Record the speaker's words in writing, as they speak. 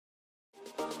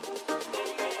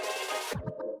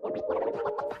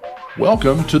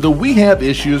Welcome to the We Have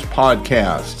Issues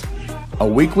podcast, a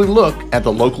weekly look at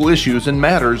the local issues and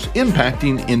matters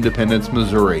impacting Independence,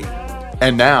 Missouri.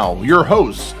 And now, your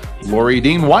hosts, Lori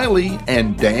Dean Wiley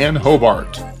and Dan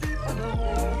Hobart.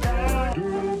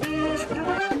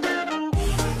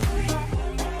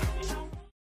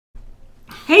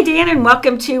 Hey, Dan, and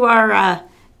welcome to our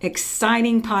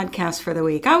exciting podcast for the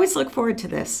week. I always look forward to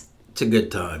this. It's a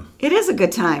good time. It is a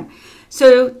good time.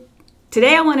 So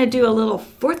today I want to do a little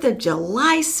 4th of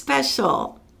July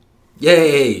special.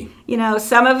 Yay! You know,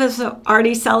 some of us have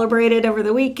already celebrated over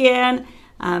the weekend,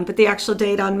 but the actual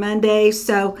date on Monday.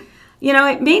 So, you know,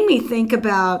 it made me think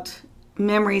about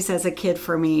memories as a kid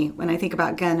for me when I think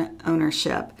about gun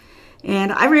ownership.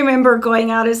 And I remember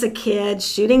going out as a kid,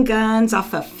 shooting guns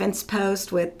off a fence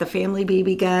post with the family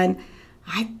BB gun.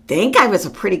 I think I was a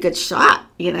pretty good shot,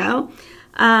 you know.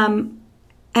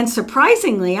 And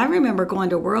surprisingly, I remember going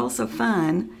to Worlds of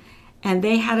Fun, and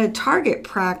they had a target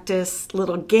practice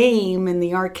little game in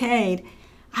the arcade.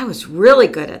 I was really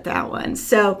good at that one.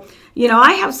 So, you know,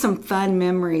 I have some fun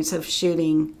memories of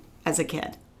shooting as a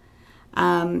kid.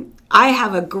 I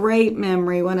have a great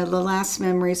memory, one of the last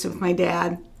memories with my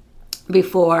dad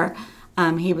before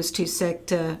he was too sick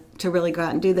to really go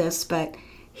out and do this, but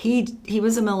he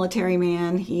was a military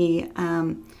man. He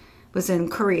was in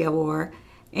Korea War.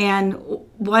 And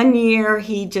one year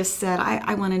he just said,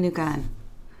 I want a new gun.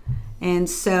 And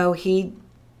so he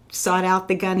sought out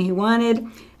the gun he wanted.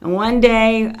 And one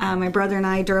day, my brother and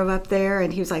I drove up there,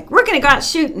 and he was like, we're going to go out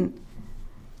shooting.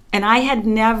 And I had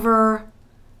never,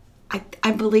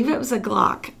 I believe it was a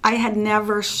Glock. I had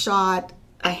never shot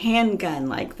a handgun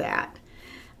like that.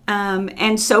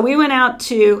 And so we went out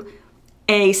to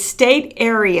a state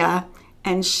area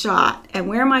and shot. And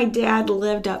where my dad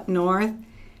lived up north,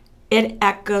 it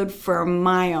echoed for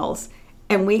miles.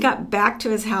 And we got back to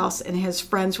his house, and his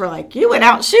friends were like, you went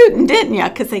out shooting, didn't you?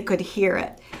 Because they could hear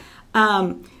it.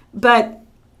 But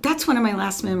that's one of my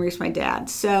last memories with my dad.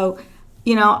 So,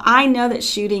 you know, I know that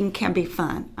shooting can be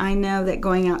fun. I know that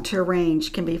going out to a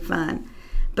range can be fun.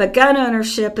 But gun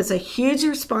ownership is a huge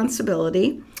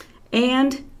responsibility,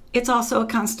 and it's also a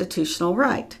constitutional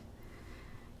right.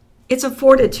 It's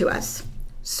afforded to us.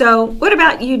 So what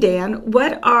about you, Dan?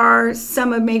 What are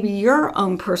some of maybe your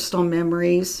own personal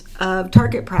memories of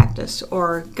target practice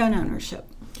or gun ownership?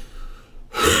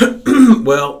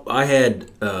 Well, I had,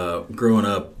 growing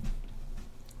up,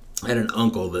 I had an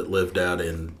uncle that lived out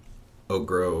in Oak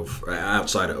Grove,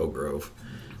 outside of Oak Grove,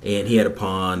 and he had a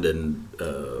pond and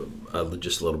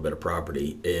just a little bit of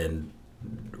property, and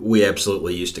we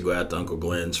absolutely used to go out to Uncle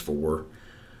Glenn's for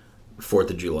 4th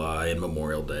of July and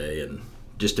Memorial Day, and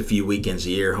just a few weekends a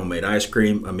year, homemade ice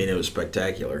cream. I mean, it was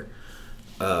spectacular.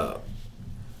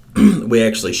 We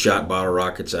actually shot bottle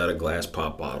rockets out of glass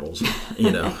pop bottles, you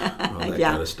know, all that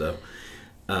kind of stuff.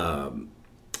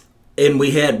 And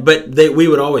we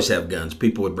would always have guns.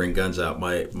 People would bring guns out.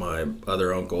 My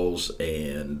other uncles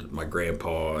and my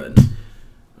grandpa, and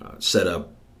set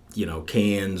up, you know,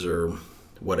 cans or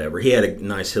whatever. He had a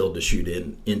nice hill to shoot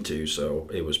into, so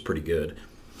it was pretty good.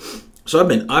 So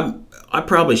I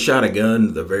probably shot a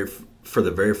gun for the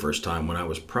very first time when I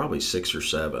was probably 6 or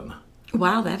 7.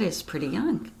 Wow, that is pretty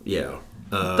young. Yeah.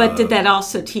 But did that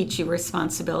also teach you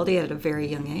responsibility at a very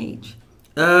young age?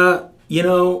 You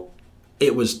know,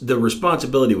 the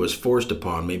responsibility was forced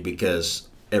upon me because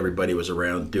everybody was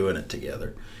around doing it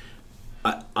together.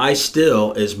 I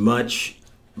still, as much,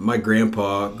 my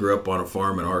grandpa grew up on a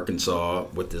farm in Arkansas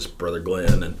with his brother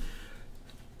Glenn, and,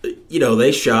 you know,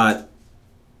 they shot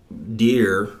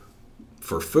deer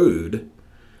for food.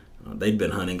 They'd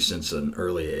been hunting since an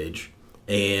early age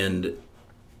and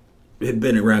had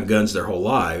been around guns their whole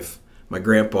life. My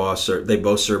grandpa, they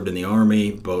both served in the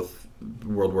Army, both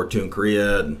World War II and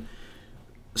Korea, and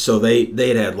so they'd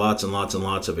had lots and lots and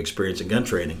lots of experience in gun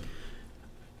training.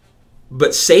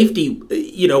 But safety,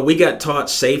 you know, we got taught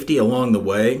safety along the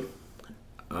way,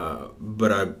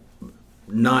 but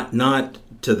not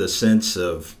to the sense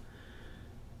of,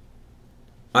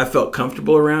 I felt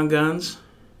comfortable around guns,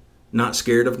 not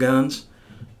scared of guns,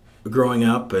 growing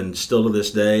up and still to this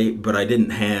day, but I didn't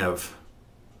have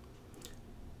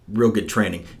real good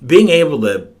training. Being able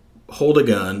to hold a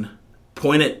gun,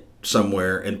 point it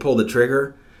somewhere, and pull the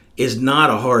trigger is not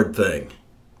a hard thing.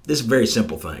 This is a very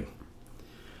simple thing.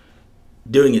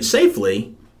 Doing it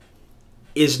safely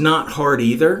is not hard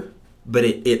either, but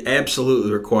it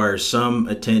absolutely requires some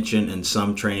attention and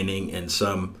some training and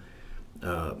some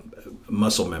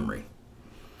muscle memory.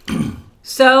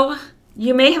 So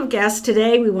you may have guessed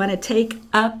today we want to take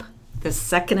up the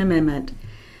Second Amendment.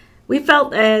 We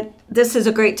felt that this is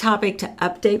a great topic to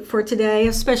update for today,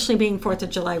 especially being 4th of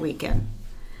July weekend.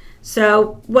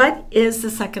 So, what is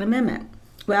the Second Amendment?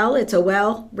 Well, it's a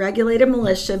well-regulated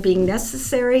militia being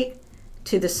necessary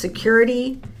to the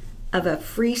security of a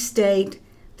free state.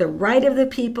 The right of the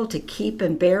people to keep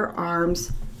and bear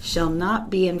arms shall not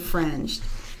be infringed.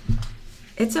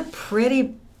 It's a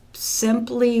pretty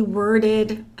simply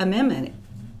worded amendment.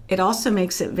 It also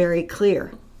makes it very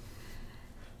clear.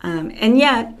 And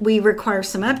yet, we require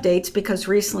some updates because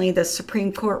recently the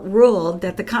Supreme Court ruled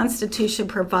that the Constitution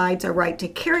provides a right to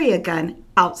carry a gun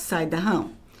outside the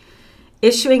home,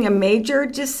 issuing a major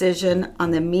decision on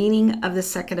the meaning of the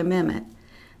Second Amendment.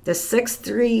 The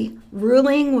 6-3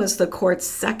 ruling was the court's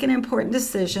second important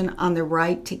decision on the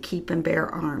right to keep and bear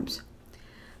arms.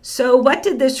 So what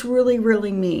did this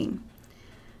really mean?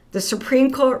 The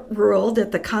Supreme Court ruled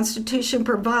that the Constitution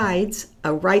provides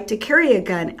a right to carry a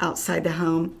gun outside the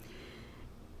home,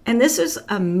 and this is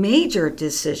a major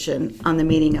decision on the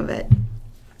meaning of it.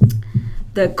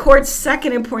 The court's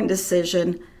second important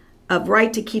decision of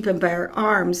right to keep and bear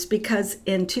arms, because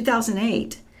in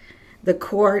 2008, the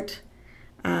court,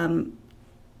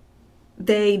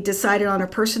 they decided on a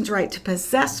person's right to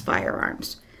possess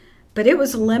firearms, but it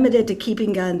was limited to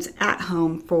keeping guns at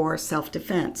home for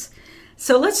self-defense.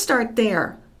 So let's start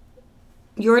there.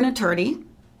 You're an attorney.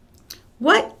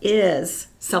 What is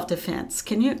self-defense?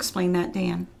 Can you explain that,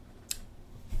 Dan?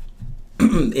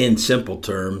 In simple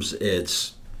terms,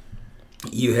 it's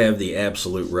you have the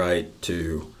absolute right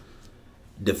to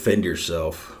defend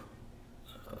yourself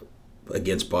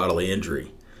against bodily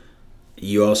injury.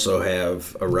 You also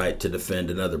have a right to defend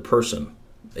another person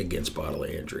against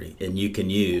bodily injury. And you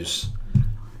can use,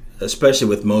 especially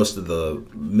with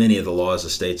many of the laws the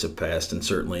states have passed, and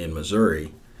certainly in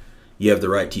Missouri, you have the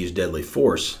right to use deadly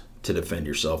force to defend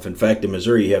yourself. In fact, in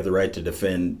Missouri, you have the right to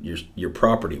defend your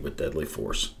property with deadly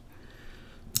force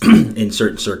in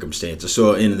certain circumstances.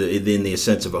 So in the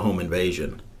sense of a home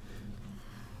invasion.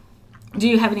 Do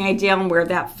you have any idea on where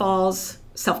that falls,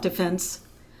 self-defense,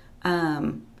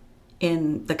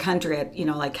 in the country?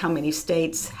 Like how many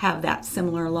states have that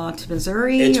similar law to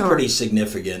Missouri? It's pretty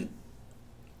significant.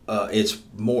 It's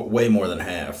way more than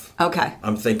half. Okay.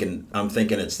 I'm thinking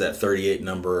it's that 38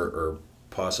 number, or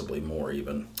possibly more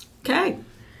even. Okay.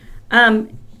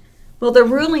 Well, the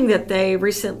ruling that they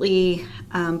recently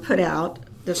put out,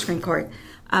 the Supreme Court,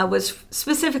 was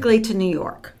specifically to New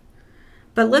York.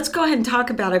 But let's go ahead and talk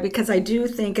about it, because I do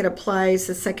think it applies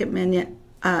the Second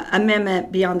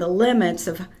Amendment beyond the limits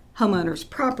of homeowners'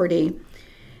 property.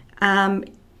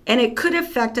 And it could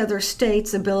affect other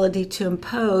states' ability to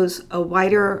impose a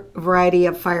wider variety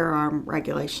of firearm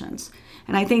regulations.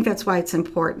 And I think that's why it's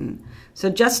important. So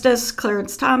Justice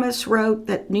Clarence Thomas wrote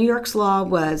that New York's law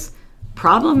was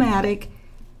problematic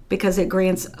because it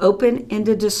grants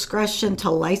open-ended discretion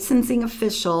to licensing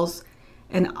officials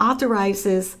and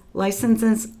authorizes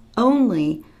licenses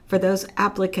only for those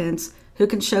applicants who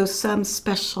can show some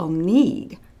special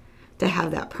need to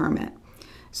have that permit.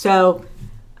 So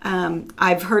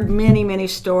I've heard many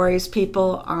stories,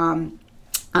 people on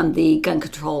the gun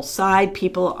control side,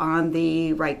 people on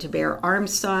the right to bear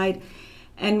arms side.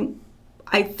 And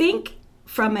I think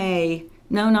from a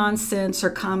no-nonsense or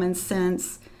common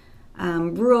sense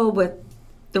rule with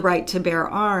the right to bear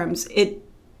arms,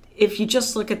 if you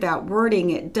just look at that wording,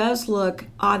 it does look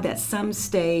odd that some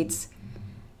states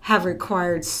have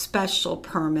required special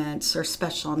permits or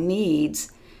special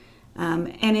needs.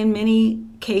 And in many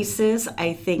cases,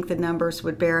 I think the numbers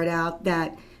would bear it out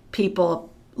that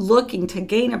people looking to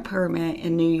gain a permit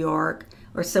in New York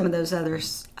or some of those other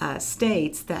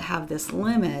states that have this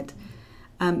limit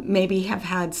maybe have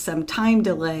had some time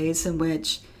delays in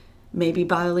which maybe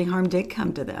bodily harm did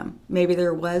come to them. Maybe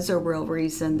there was a real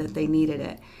reason that they needed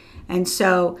it. And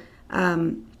so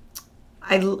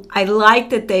I like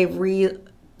that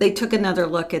they took another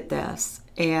look at this.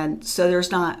 And so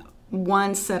there's not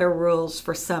one set of rules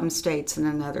for some states and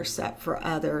another set for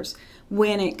others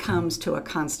when it comes to a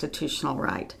constitutional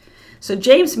right. So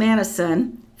James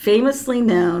Madison, famously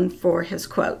known for his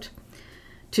quote,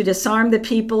 "To disarm the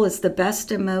people is the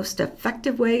best and most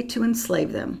effective way to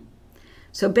enslave them."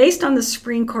 So based on the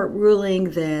Supreme Court ruling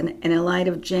then, and in light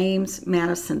of James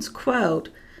Madison's quote,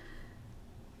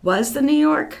 was the New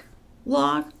York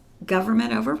law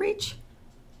government overreach?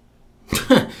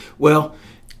 Well,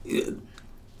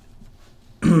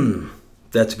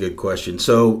 that's a good question.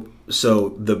 So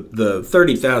the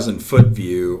 30,000-foot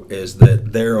view is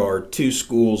that there are two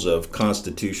schools of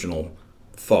constitutional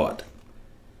thought,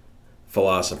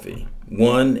 philosophy.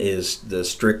 One is the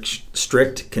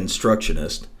strict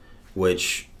constructionist,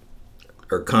 which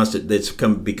it's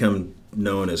become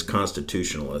known as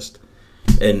constitutionalist,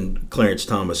 and Clarence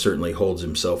Thomas certainly holds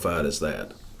himself out as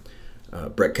that.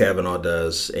 Brett Kavanaugh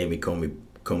does, Amy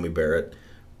Coney Barrett.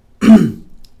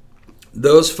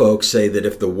 Those folks say that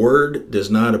if the word does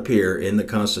not appear in the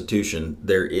Constitution,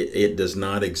 it does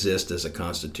not exist as a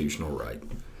constitutional right.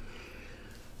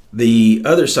 The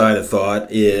other side of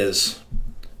thought is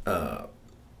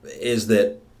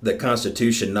that the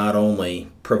Constitution not only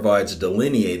provides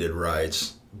delineated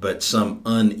rights, but some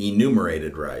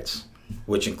unenumerated rights,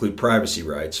 which include privacy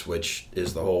rights, which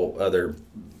is the whole other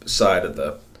side of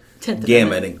the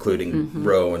gamut, including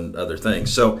Roe and other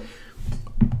things. So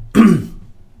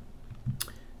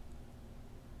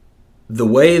the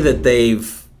way that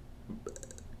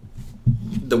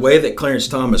Clarence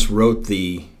Thomas wrote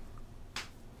the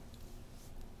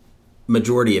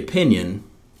majority opinion,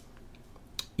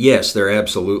 yes, they're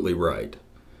absolutely right.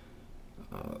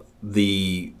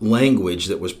 The language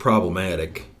that was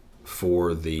problematic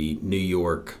for the New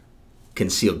York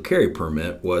concealed carry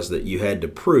permit was that you had to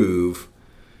prove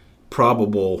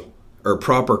proper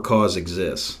cause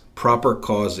exists. Proper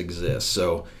cause exists.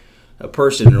 So a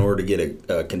person, in order to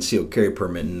get a concealed carry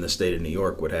permit in the state of New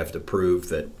York, would have to prove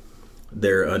that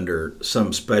they're under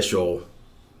some special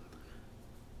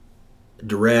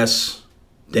duress,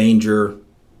 danger,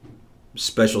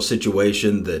 special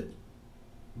situation that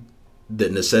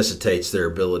necessitates their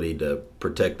ability to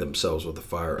protect themselves with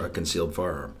a concealed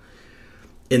firearm.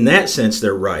 In that sense,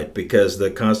 they're right, because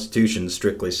the Constitution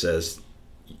strictly says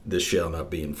this shall not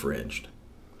be infringed.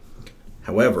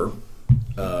 However,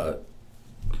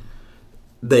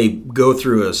 they go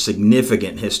through a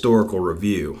significant historical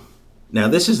review. Now,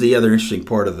 this is the other interesting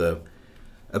part of the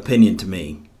opinion to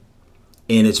me,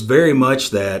 and it's very much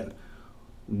that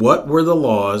what were the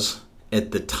laws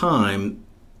at the time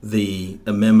the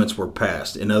amendments were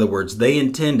passed? In other words, they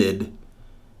intended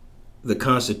the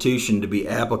Constitution to be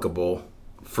applicable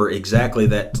for exactly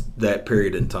that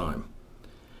period in time.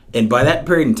 And by that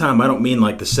period in time, I don't mean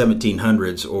like the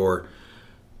 1700s or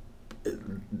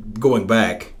going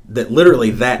back, that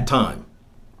literally that time.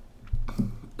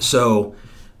 So,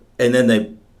 and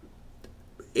then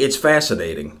it's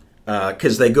fascinating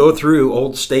because they go through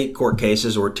old state court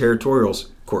cases or territorial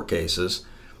court cases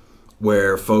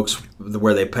where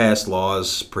they passed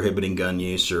laws prohibiting gun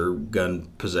use or gun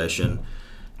possession.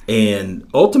 And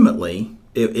ultimately,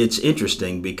 it's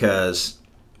interesting because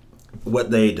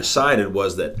what they decided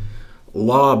was that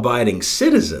law-abiding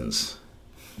citizens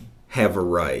have a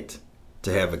right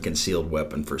to have a concealed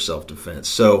weapon for self-defense.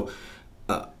 So,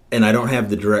 and I don't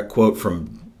have the direct quote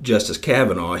from Justice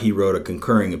Kavanaugh. He wrote a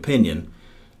concurring opinion,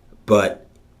 but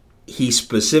he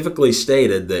specifically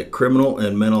stated that criminal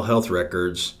and mental health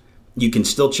records, you can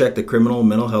still check the criminal and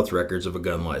mental health records of a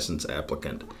gun license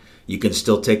applicant. You can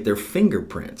still take their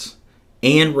fingerprints,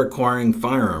 and requiring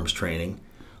firearms training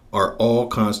are all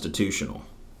constitutional.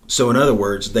 So in other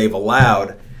words, they've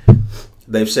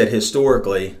said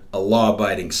historically a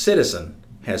law-abiding citizen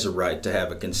has a right to have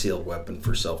a concealed weapon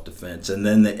for self-defense. And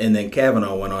then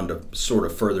Kavanaugh went on to sort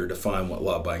of further define what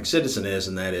law-abiding citizen is,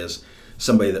 and that is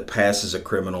somebody that passes a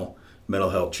criminal mental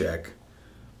health check,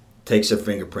 takes their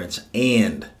fingerprints,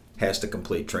 and has to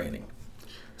complete training.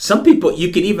 Some people,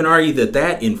 you could even argue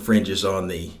that infringes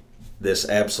on this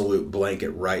absolute blanket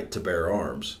right to bear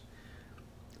arms.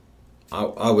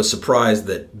 I was surprised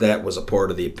that was a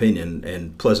part of the opinion,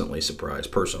 and pleasantly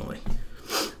surprised personally.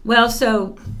 Well,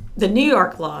 so the New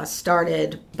York law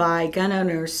started by gun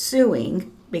owners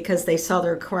suing because they saw the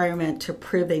requirement to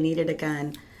prove they needed a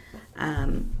gun,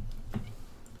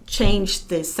 changed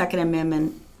the Second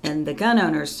Amendment in the gun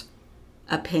owner's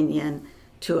opinion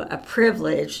to a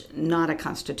privilege, not a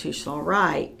constitutional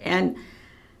right. And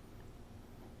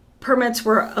permits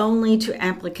were only to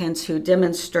applicants who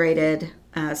demonstrated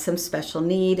some special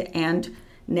need, and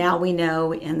now we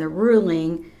know in the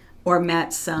ruling or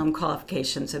met some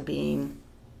qualifications of being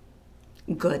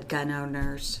good gun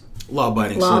owners.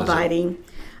 Law-abiding.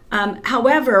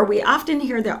 However, we often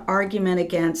hear the argument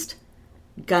against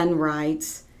gun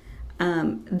rights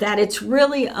that it's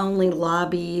really only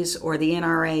lobbies or the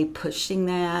NRA pushing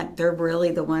that. They're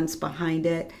really the ones behind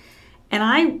it. And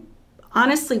I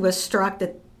honestly was struck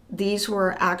that these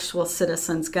were actual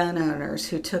citizens, gun owners,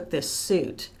 who took this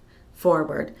suit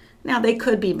forward. Now, they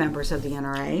could be members of the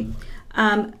NRA.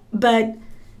 But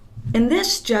in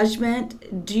this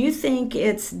judgment, do you think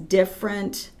it's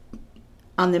different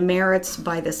on the merits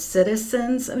by the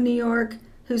citizens of New York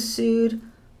who sued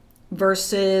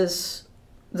versus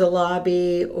the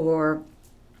lobby, or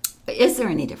is there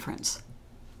any difference?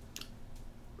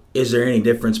 Is there any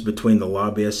difference between the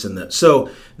lobbyists and So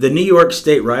the New York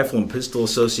State Rifle and Pistol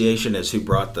Association is who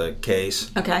brought the case.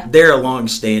 Okay. They're a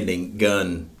long-standing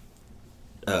gun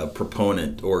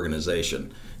proponent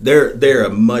organization. They're a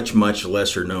much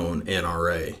lesser known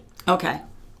NRA. Okay.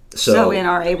 So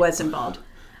NRA was involved.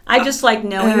 I just like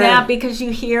knowing that, because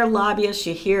you hear lobbyists,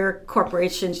 you hear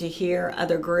corporations, you hear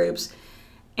other groups,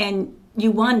 and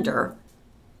you wonder,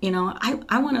 I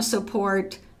want to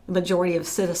support the majority of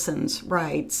citizens'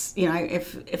 rights.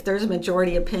 If there's a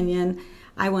majority opinion,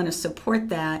 I want to support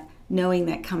that, knowing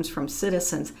that comes from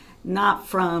citizens, not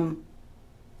from,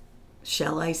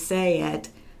 shall I say it,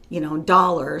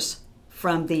 dollars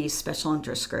from these special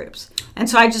interest groups. And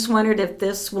so I just wondered if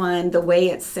this one, the way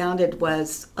it sounded,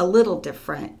 was a little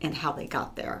different in how they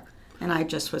got there. And I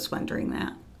just was wondering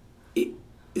that.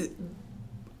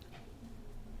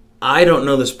 I don't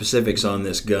know the specifics on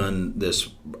this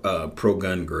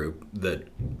pro-gun group that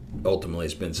ultimately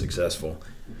has been successful.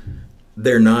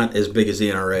 They're not as big as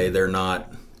the NRA. They're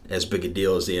not as big a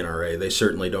deal as the NRA. They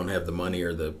certainly don't have the money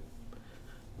or the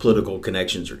political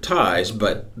connections or ties,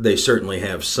 but they certainly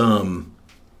have some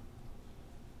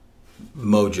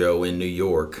mojo in New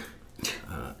York.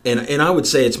 And I would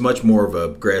say it's much more of a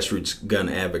grassroots gun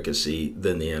advocacy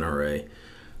than the NRA.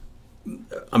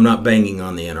 I'm not banging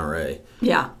on the NRA.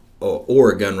 Yeah.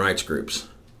 Or gun rights groups.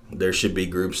 There should be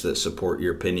groups that support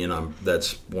your opinion.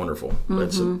 That's wonderful. Mm-hmm.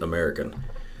 That's American.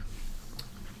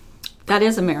 That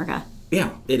is America.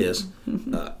 Yeah, it is.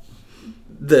 The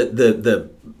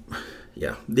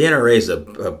NRA is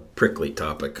a prickly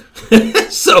topic.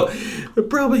 So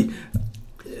probably,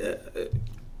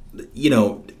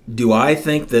 do I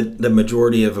think that the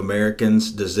majority of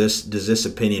Americans, does this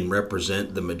opinion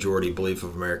represent the majority belief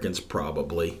of Americans?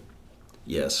 Probably.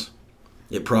 Yes,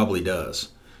 it probably does.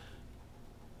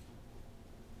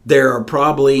 There are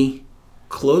probably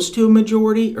close to a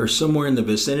majority or somewhere in the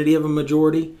vicinity of a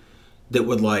majority that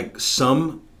would like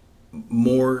some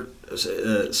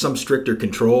stricter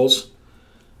controls,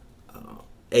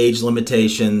 age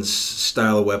limitations,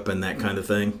 style of weapon, that kind of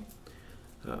thing.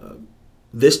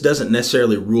 This doesn't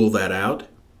necessarily rule that out,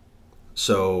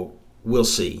 so we'll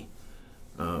see.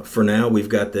 For now, we've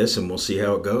got this, and we'll see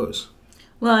how it goes.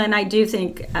 Well, and I do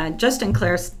think Justin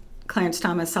Clarence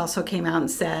Thomas also came out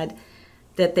and said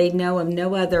that they know of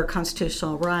no other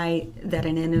constitutional right that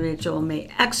an individual may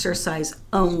exercise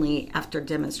only after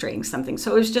demonstrating something.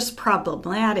 So it was just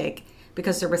problematic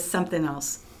because there was something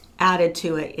else added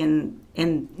to it in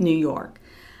New York.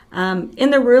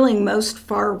 In the ruling most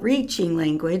far-reaching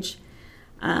language,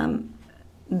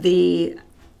 the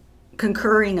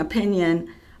concurring opinion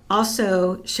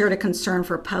also shared a concern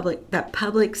for that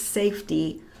public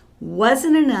safety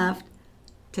wasn't enough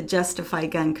to justify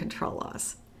gun control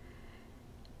laws.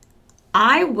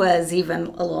 I was even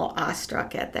a little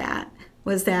awestruck at that,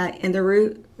 was that in the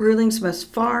ruling's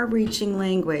most far-reaching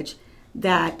language,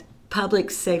 that public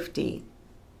safety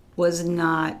was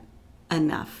not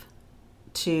enough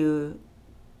to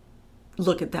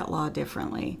look at that law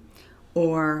differently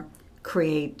or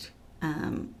create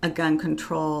a gun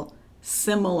control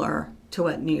similar to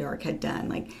what New York had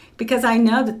done. Because I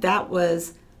know that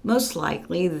was most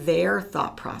likely their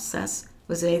thought process.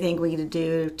 Was anything we could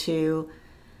do to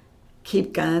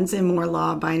keep guns in more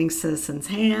law-abiding citizens'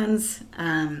 hands?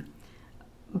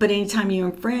 But anytime you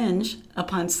infringe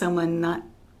upon someone not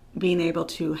being able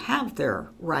to have their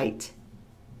right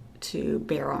to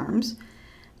bear arms,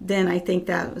 then I think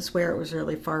that was where it was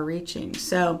really far-reaching.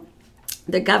 So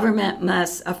the government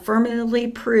must affirmatively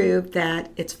prove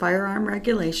that its firearm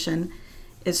regulation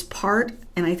is part,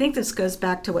 and I think this goes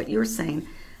back to what you were saying,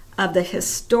 of the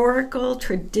historical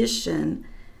tradition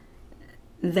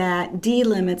that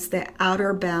delimits the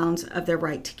outer bounds of the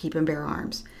right to keep and bear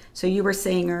arms. So you were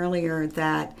saying earlier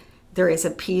that there is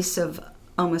a piece of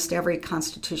almost every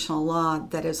constitutional law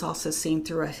that is also seen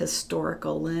through a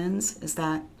historical lens. Is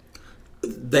that?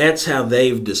 That's how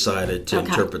they've decided to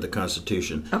interpret the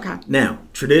Constitution. Okay. Now,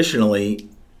 traditionally,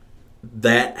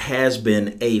 that has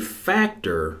been a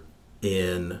factor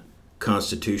in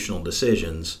constitutional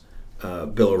decisions,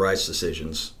 Bill of Rights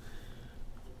decisions.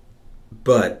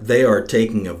 But they are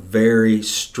taking a very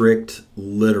strict,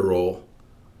 literal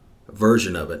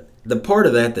version of it. The part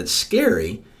of that that's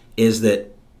scary is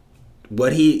that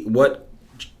what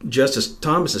Justice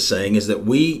Thomas is saying is that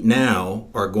we now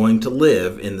are going to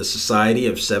live in the society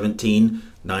of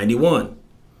 1791.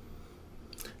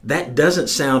 That doesn't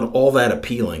sound all that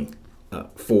appealing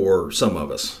for some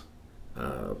of us.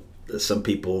 Some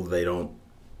people, they don't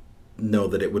know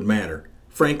that it would matter.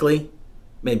 Frankly,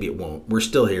 maybe it won't. We're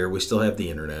still here. We still have the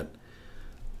internet.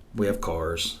 We have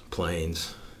cars,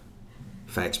 planes,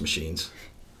 fax machines.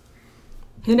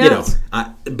 Who knows?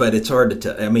 But it's hard to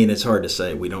tell. I mean, it's hard to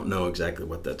say. We don't know exactly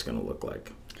what that's going to look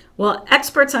like. Well,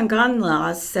 experts on gun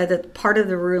laws said that part of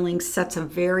the ruling sets a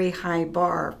very high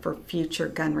bar for future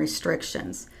gun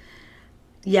restrictions.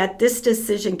 Yet this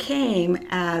decision came,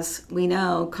 as we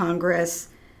know, Congress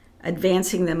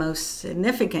advancing the most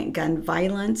significant gun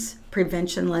violence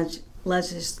prevention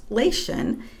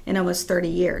legislation in almost 30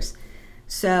 years.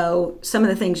 So some of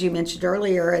the things you mentioned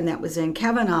earlier, and that was in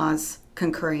Kavanaugh's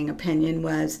concurring opinion,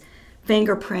 was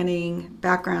fingerprinting,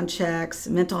 background checks,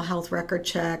 mental health record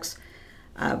checks,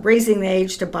 raising the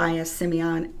age to buy a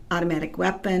semi-automatic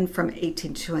weapon from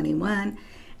 18 to 21,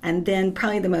 and then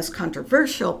probably the most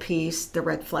controversial piece, the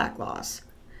red flag laws.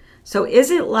 So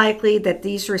is it likely that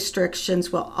these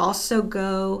restrictions will also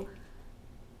go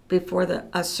before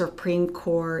a Supreme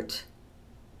Court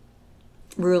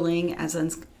ruling as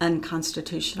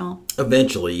unconstitutional?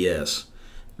 Eventually, yes.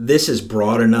 This is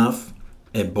broad enough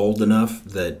and bold enough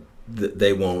that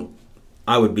they won't.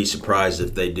 I would be surprised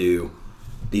if they do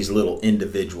these little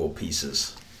individual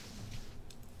pieces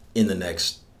in the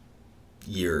next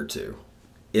year or two.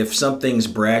 If something's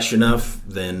brash enough,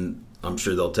 then I'm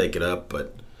sure they'll take it up,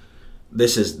 but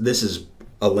this is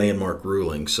a landmark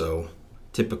ruling, so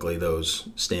typically those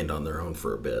stand on their own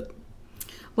for a bit.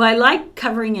 Well, I like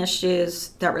covering issues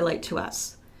that relate to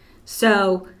us.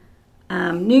 So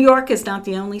New York is not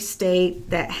the only state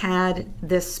that had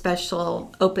this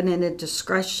special open-ended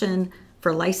discretion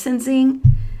for licensing,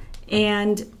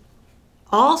 and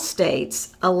all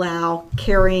states allow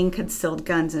carrying concealed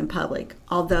guns in public,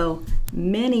 although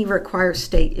many require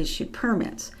state-issued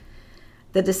permits.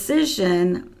 The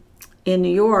decision in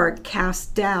New York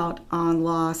cast doubt on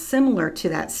laws similar to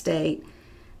that state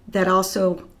that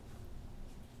also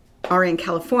are in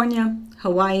California,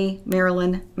 Hawaii,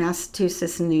 Maryland,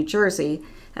 Massachusetts, and New Jersey,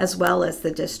 as well as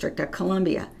the District of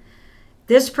Columbia.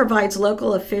 This provides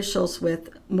local officials with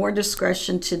more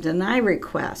discretion to deny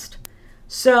requests.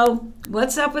 So,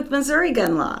 what's up with Missouri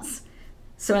gun laws?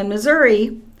 So in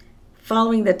Missouri,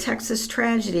 following the Texas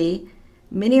tragedy,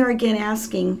 many are again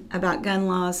asking about gun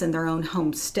laws in their own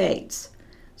home states.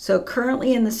 So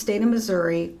currently in the state of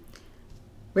Missouri,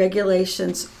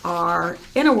 regulations are,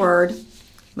 in a word,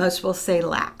 most will say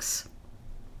lax.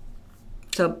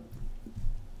 So,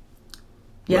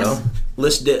 yes? Well,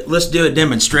 let's do a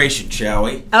demonstration, shall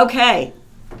we? Okay.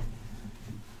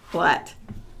 What?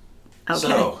 Okay.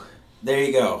 So, there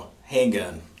you go.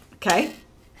 Handgun. Okay.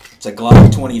 It's a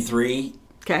Glock 23.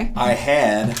 Okay. I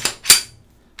had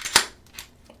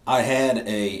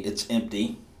it's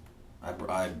empty.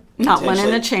 Not one in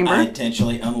the chamber. I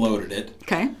intentionally unloaded it.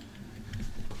 Okay.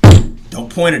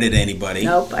 Don't point it at anybody.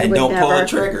 Nope, I and would don't never. pull the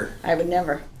trigger. I would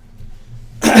never.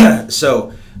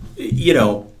 So,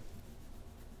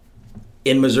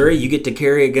 in Missouri, you get to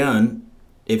carry a gun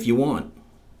if you want.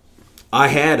 I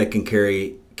had a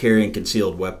carry and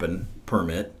concealed weapon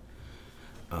permit.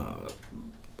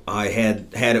 I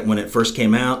had it when it first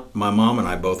came out. My mom and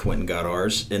I both went and got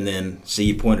ours, and then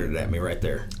you pointed it at me right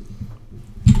there.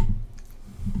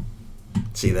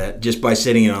 See that? Just by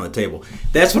sitting it on the table.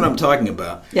 That's what I'm talking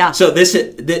about. Yeah. So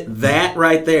that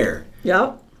right there.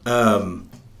 Yep.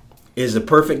 Is a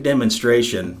perfect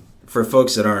demonstration for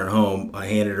folks that aren't home. I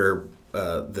handed her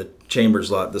the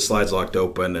the slides locked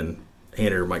open, and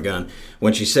handed her my gun.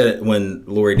 When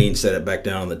Lori Dean set it back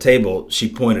down on the table, she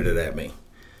pointed it at me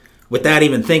without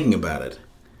even thinking about it.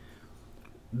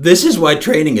 This is why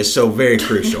training is so very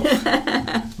crucial.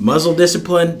 Muzzle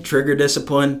discipline, trigger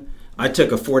discipline. I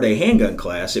took a 4-day handgun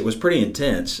class. It was pretty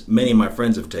intense. Many of my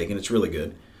friends have taken. It's really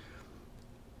good.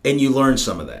 And you learn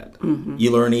some of that. Mm-hmm. You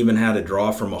learn even how to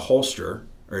draw from a holster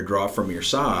or draw from your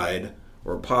side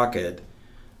or pocket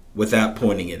without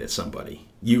pointing it at somebody.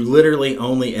 You literally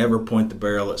only ever point the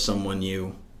barrel at someone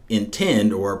you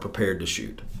intend or are prepared to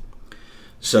shoot.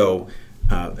 So,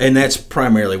 and that's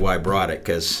primarily why I brought it,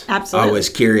 because I was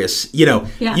curious.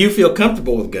 You feel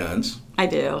comfortable with guns. I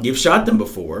do. You've shot them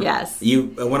before. Yes.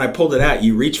 When I pulled it out,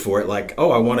 you reached for it like, oh,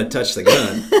 I want to touch the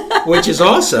gun, which is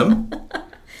awesome.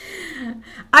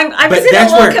 I was in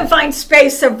a little confined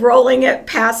space of rolling it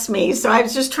past me, so I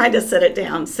was just trying to set it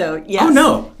down. So, yes. Oh,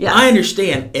 no. Yes. I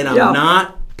understand, and I'm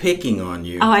not picking on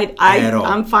you at all.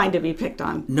 I'm fine to be picked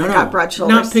on. No, I got broad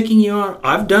shoulders. Not picking you on.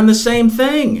 I've done the same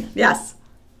thing. Yes.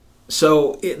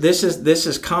 So this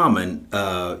is common.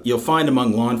 You'll find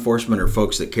among law enforcement or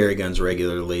folks that carry guns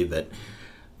regularly that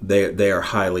they are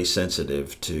highly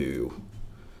sensitive to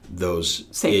those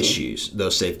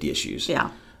safety issues. Yeah.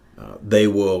 They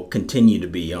will continue to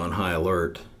be on high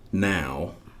alert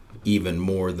now, even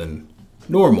more than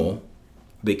normal,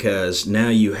 because now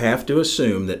you have to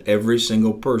assume that every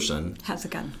single person has a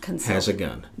gun. Has a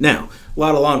gun. Now, a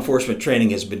lot of law enforcement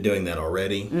training has been doing that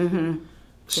already. Mm-hmm.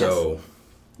 So,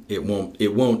 It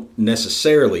won't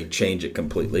necessarily change it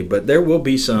completely, but there will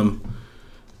be some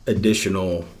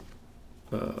additional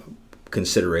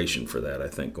consideration for that, I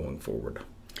think, going forward.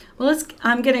 Well,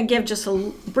 I'm going to give just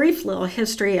a brief little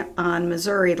history on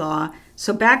Missouri law.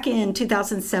 So back in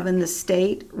 2007, the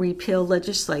state repealed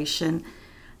legislation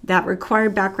that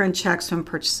required background checks when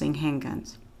purchasing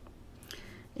handguns.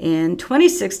 In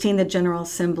 2016, the General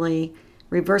Assembly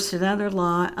reversed another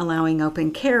law allowing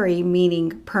open carry,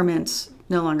 meaning permits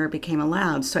no longer became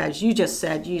allowed. So as you just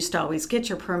said, you used to always get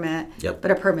your permit, Yep.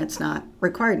 but a permit's not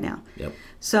required now. Yep.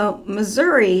 So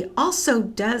Missouri also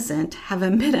doesn't have a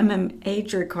minimum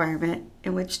age requirement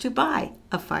in which to buy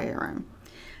a firearm.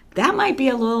 That might be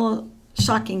a little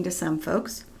shocking to some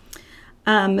folks.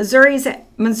 Missourians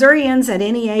at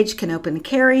any age can open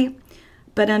carry,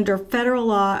 but under federal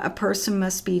law, a person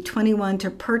must be 21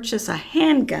 to purchase a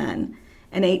handgun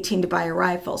and 18 to buy a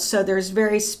rifle. So there's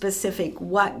very specific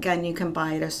what gun you can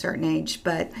buy at a certain age.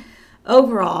 But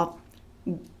overall,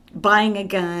 buying a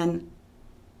gun,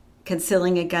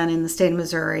 concealing a gun in the state of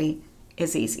Missouri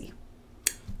is easy.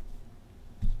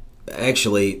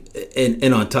 Actually,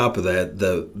 and on top of that,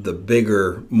 the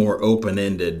bigger, more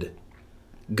open-ended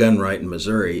gun right in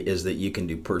Missouri is that you can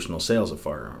do personal sales of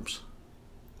firearms.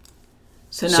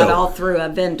 So not all through a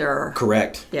vendor.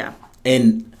 Correct. Yeah.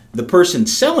 And the person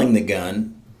selling the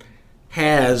gun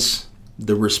has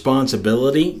the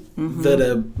responsibility that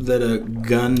a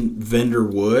gun vendor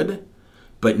would,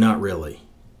 but not really.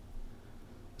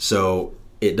 So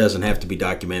it doesn't have to be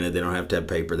documented. They don't have to have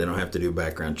paper. They don't have to do a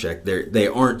background check. They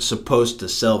aren't supposed to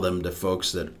sell them to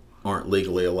folks that aren't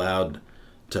legally allowed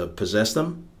to possess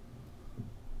them.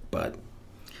 But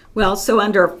Well, so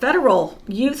under Federal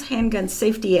Youth Handgun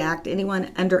Safety Act,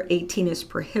 anyone under 18 is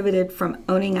prohibited from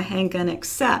owning a handgun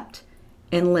except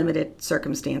in limited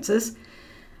circumstances.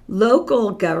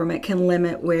 Local government can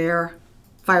limit where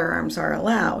firearms are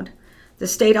allowed. The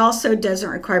state also doesn't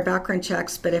require background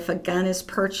checks, but if a gun is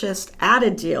purchased at a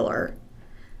dealer,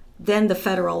 then the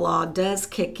federal law does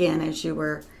kick in, as you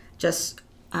were just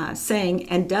saying,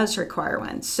 and does require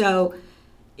one. So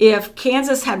if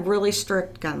Kansas had really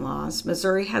strict gun laws,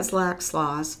 Missouri has lax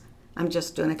laws, I'm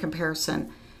just doing a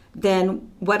comparison,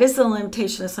 then what is the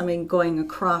limitation of somebody going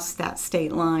across that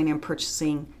state line and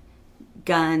purchasing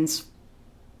guns,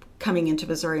 coming into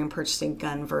Missouri and purchasing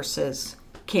gun versus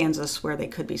Kansas where they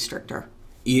could be stricter?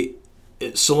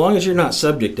 So long as you're not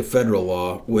subject to federal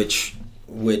law, which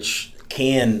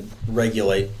can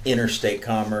regulate interstate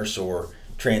commerce or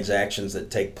transactions that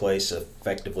take place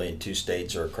effectively in two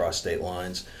states or across state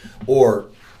lines, or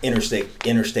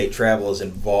interstate travel is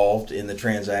involved in the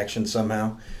transaction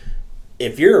somehow.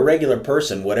 If you're a regular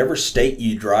person, whatever state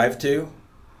you drive to,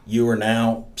 you are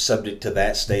now subject to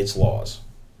that state's laws.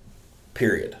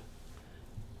 Period.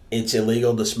 It's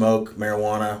illegal to smoke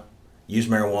marijuana,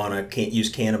 can't use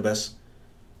cannabis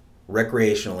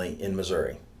recreationally in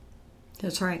Missouri.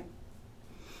 That's right.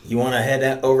 You want to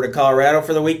head over to Colorado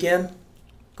for the weekend?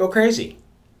 Go crazy.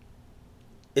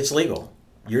 It's legal.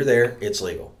 You're there, it's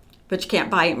legal. But you can't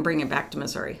buy it and bring it back to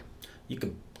Missouri. You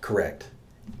can, correct.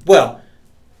 Well,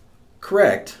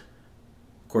 correct.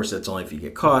 Of course, that's only if you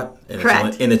get caught. And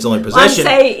Correct. It's only possession.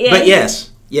 But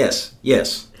yes.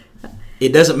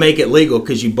 It doesn't make it legal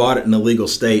because you bought it in a legal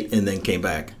state and then came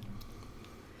back.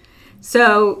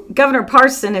 So Governor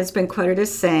Parson has been quoted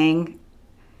as saying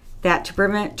that to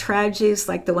prevent tragedies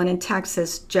like the one in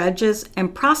Texas, judges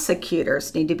and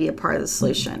prosecutors need to be a part of the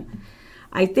solution.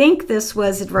 I think this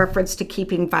was in reference to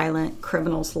keeping violent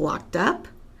criminals locked up.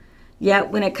 Yet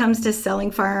when it comes to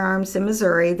selling firearms in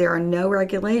Missouri, there are no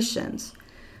regulations.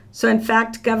 So in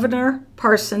fact, Governor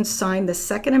Parson signed the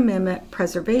Second Amendment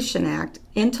Preservation Act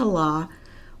into law,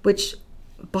 which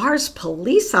bars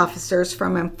police officers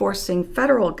from enforcing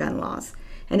federal gun laws.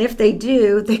 And if they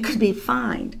do, they could be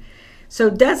fined. So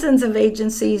dozens of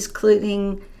agencies,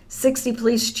 including 60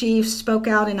 police chiefs, spoke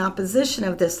out in opposition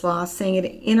of this law, saying it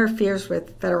interferes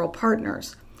with federal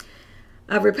partners.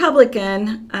 A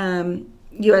Republican,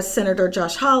 U.S. Senator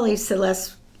Josh Hawley, said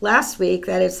last week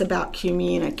that it's about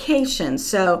communication.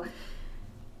 So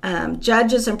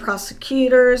judges and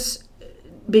prosecutors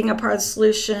being a part of the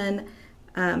solution.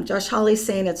 Josh Hawley's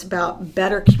saying it's about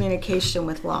better communication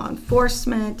with law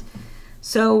enforcement.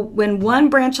 So when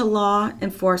one branch of law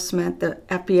enforcement, the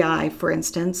FBI, for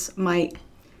instance, might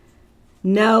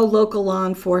know local law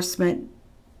enforcement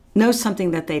knows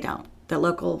something that they don't, that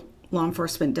local law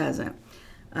enforcement doesn't.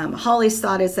 Hawley's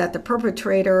thought is that the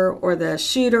perpetrator or the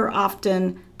shooter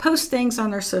often posts things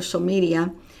on their social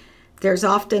media. There's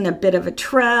often a bit of a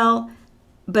trail,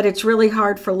 but it's really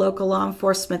hard for local law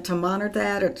enforcement to monitor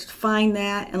that or to find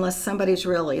that unless somebody's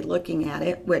really looking at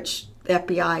it, which the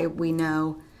FBI, we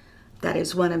know that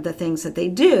is one of the things that they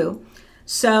do.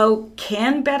 So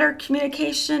can better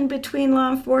communication between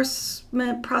law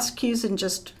enforcement, prosecutors, and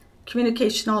just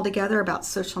communication altogether about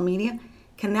social media,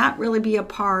 can that really be a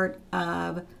part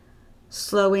of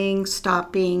stopping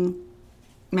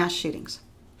mass shootings?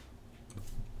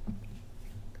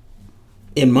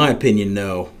 In my opinion,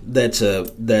 no. That's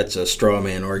a straw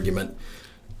man argument.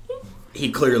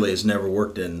 He clearly has never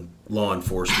worked in law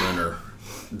enforcement or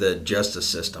the justice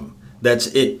system. That's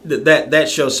it. That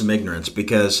shows some ignorance,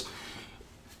 because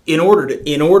in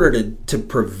order to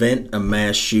prevent a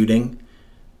mass shooting,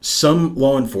 some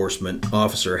law enforcement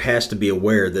officer has to be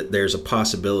aware that there's a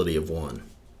possibility of one.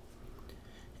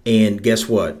 And guess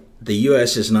what? The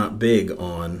U.S. is not big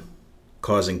on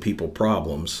causing people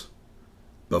problems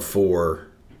before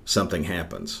something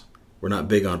happens. We're not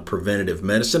big on preventative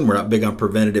medicine. We're not big on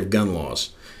preventative gun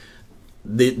laws.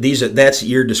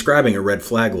 You're describing a red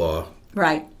flag law,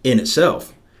 right, in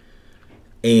itself.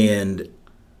 And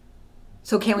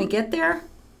so can we get there,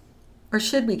 or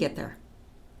should we get there?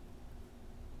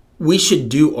 We should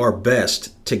do our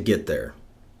best to get there.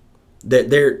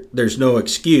 There's no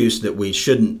excuse that we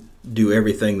shouldn't do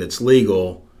everything that's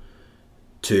legal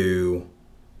to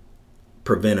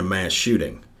prevent a mass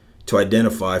shooting, to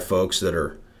identify folks that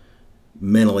are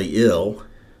mentally ill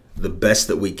the best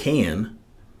that we can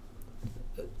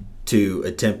to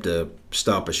attempt to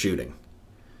stop a shooting.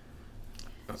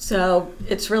 So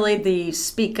it's really the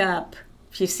speak up.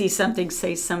 If you see something,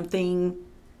 say something.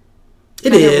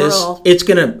 It is. It's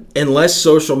going to, unless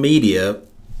social media,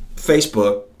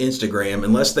 Facebook, Instagram,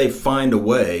 unless they find a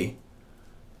way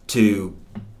to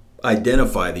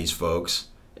identify these folks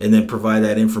and then provide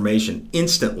that information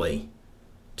instantly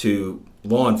to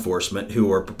law enforcement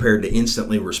who are prepared to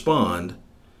instantly respond,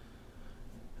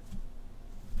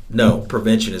 no,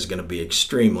 prevention is going to be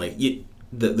extremely,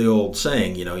 the old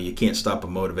saying, you can't stop a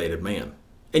motivated man.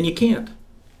 And you can't.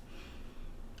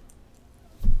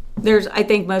 I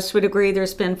think most would agree,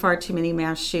 there's been far too many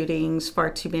mass shootings,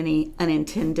 far too many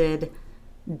unintended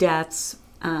deaths.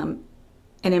 And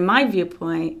in my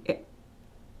viewpoint,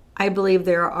 I believe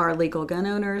there are legal gun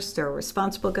owners, there are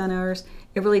responsible gun owners.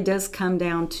 It really does come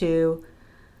down to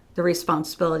the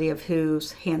responsibility of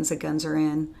whose hands the guns are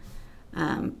in.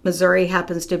 Missouri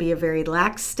happens to be a very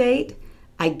lax state.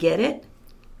 I get it.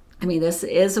 I mean, this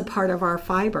is a part of our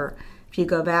fiber. If you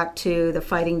go back to the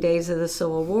fighting days of the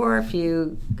Civil War, if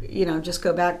you just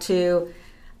go back to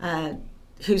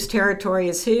whose territory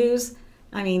is whose,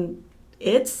 I mean,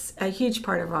 it's a huge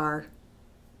part of our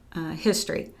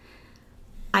history.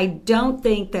 I don't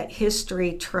think that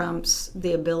history trumps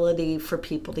the ability for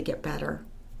people to get better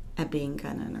at being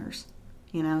gun owners.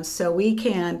 So we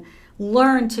can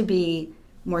learn to be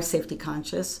more safety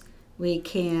conscious. We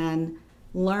can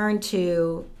learn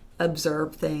to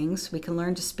observe things. We can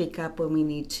learn to speak up when we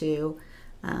need to,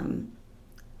 and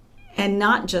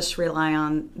not just rely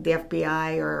on the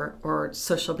FBI or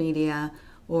social media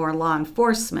or law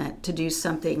enforcement to do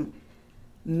something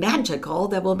magical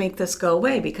that will make this go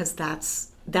away, because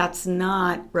that's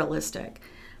not realistic.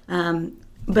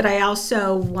 But I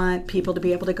also want people to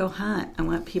be able to go hunt. I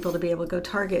want people to be able to go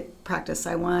target practice.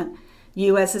 I want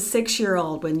you as a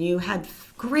 6-year-old, when you had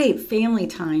great family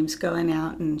times, going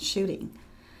out and shooting.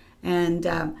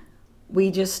 And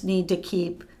we just need to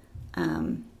keep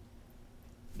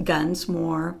guns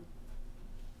more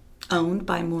owned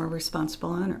by more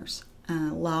responsible owners.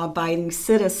 Law-abiding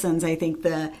citizens, I think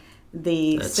the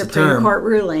Supreme Court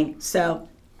ruling. So,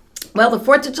 well, the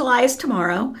 4th of July is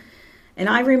tomorrow. And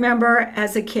I remember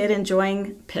as a kid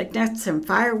enjoying picnics and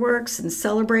fireworks and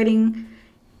celebrating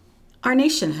our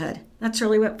nationhood. That's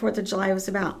really what 4th of July was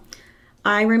about.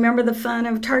 I remember the fun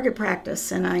of target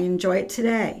practice, and I enjoy it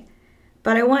today.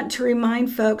 But I want to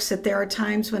remind folks that there are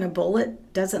times when a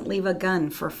bullet doesn't leave a gun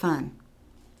for fun.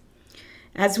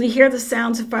 As we hear the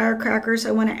sounds of firecrackers,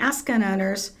 I want to ask gun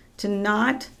owners to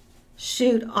not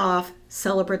shoot off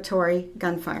celebratory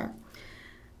gunfire.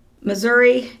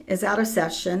 Missouri is out of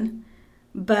session,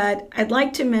 but I'd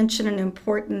like to mention an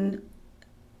important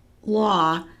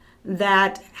law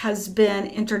that has been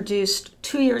introduced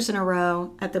 2 years in a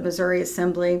row at the Missouri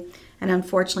Assembly, and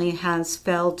unfortunately has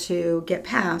failed to get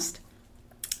passed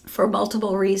for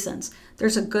multiple reasons.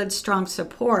 There's a good, strong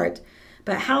support,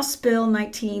 but House Bill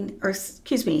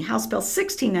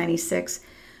 1696,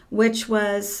 which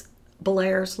was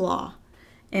Blair's law.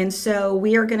 And so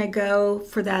we are going to go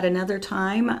for that another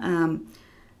time.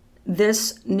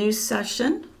 This new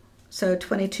session, so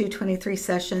 22-23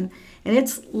 session, and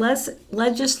it's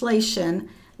legislation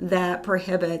that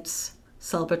prohibits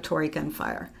celebratory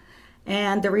gunfire.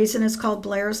 And the reason it's called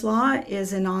Blair's Law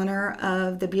is in honor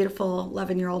of the beautiful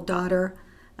 11-year-old daughter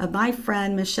of my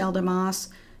friend Michelle DeMoss,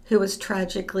 who was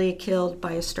tragically killed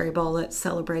by a stray bullet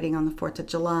celebrating on the 4th of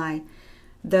July.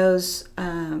 Those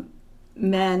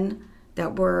men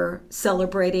that were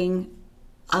celebrating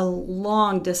a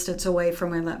long distance away from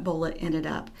where that bullet ended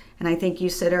up. And I think you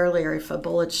said earlier, if a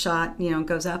bullet shot,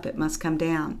 goes up, it must come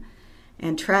down.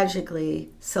 And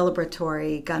tragically,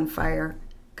 celebratory gunfire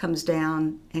comes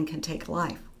down and can take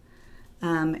life.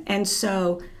 And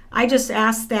so I just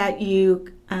ask that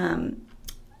you,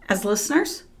 as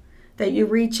listeners, that you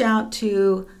reach out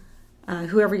to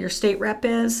whoever your state rep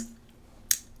is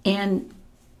and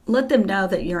let them know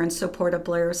that you're in support of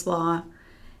Blair's Law.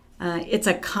 It's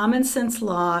a common sense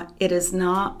law. It is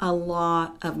not a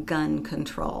law of gun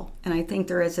control. And I think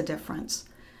there is a difference.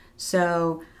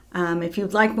 So if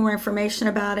you'd like more information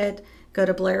about it, go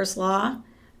to Blair's Law.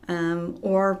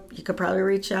 Or you could probably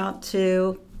reach out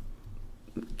to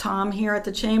Tom here at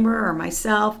the Chamber or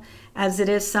myself, as it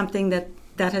is something that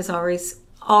has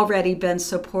already been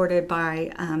supported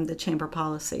by the Chamber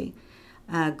Policy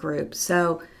Group.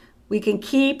 So we can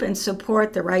keep and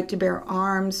support the right to bear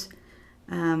arms.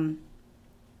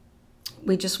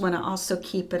 We just want to also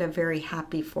keep it a very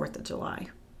happy 4th of July.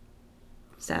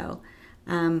 So,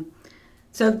 I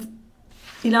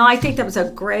think that was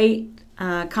a great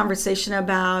conversation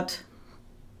about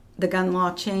the gun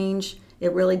law change.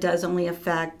 It really does only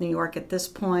affect New York at this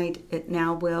point. It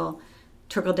now will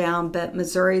trickle down, but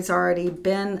Missouri's already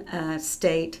been a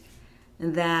state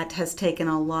that has taken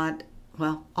all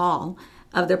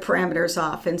of the parameters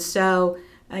off. And so,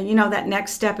 that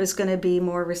next step is going to be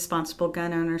more responsible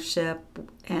gun ownership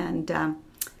and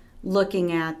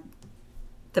looking at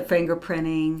the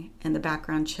fingerprinting and the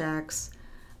background checks,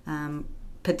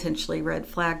 potentially red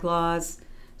flag laws.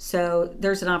 So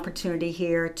there's an opportunity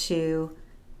here to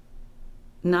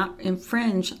not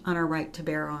infringe on our right to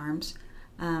bear arms,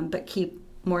 but keep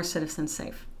more citizens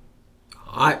safe.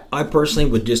 I personally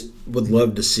would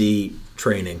love to see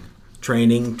training.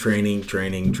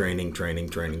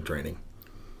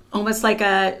 Almost like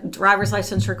a driver's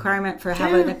license requirement for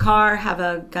having a car, have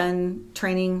a gun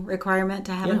training requirement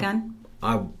to have a gun?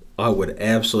 I would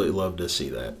absolutely love to see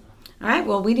that. All right,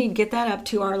 well, we need to get that up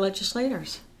to our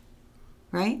legislators,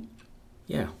 right?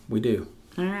 Yeah, we do.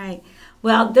 All right.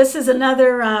 Well, this is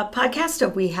another podcast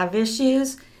of We Have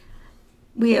Issues.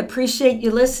 We appreciate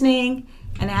you listening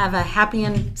and have a happy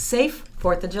and safe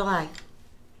 4th of July.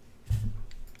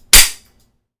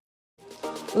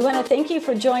 We want to thank you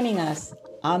for joining us.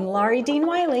 I'm Laurie Dean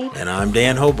Wiley. And I'm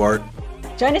Dan Hobart.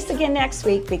 Join us again next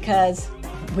week because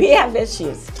we have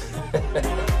issues.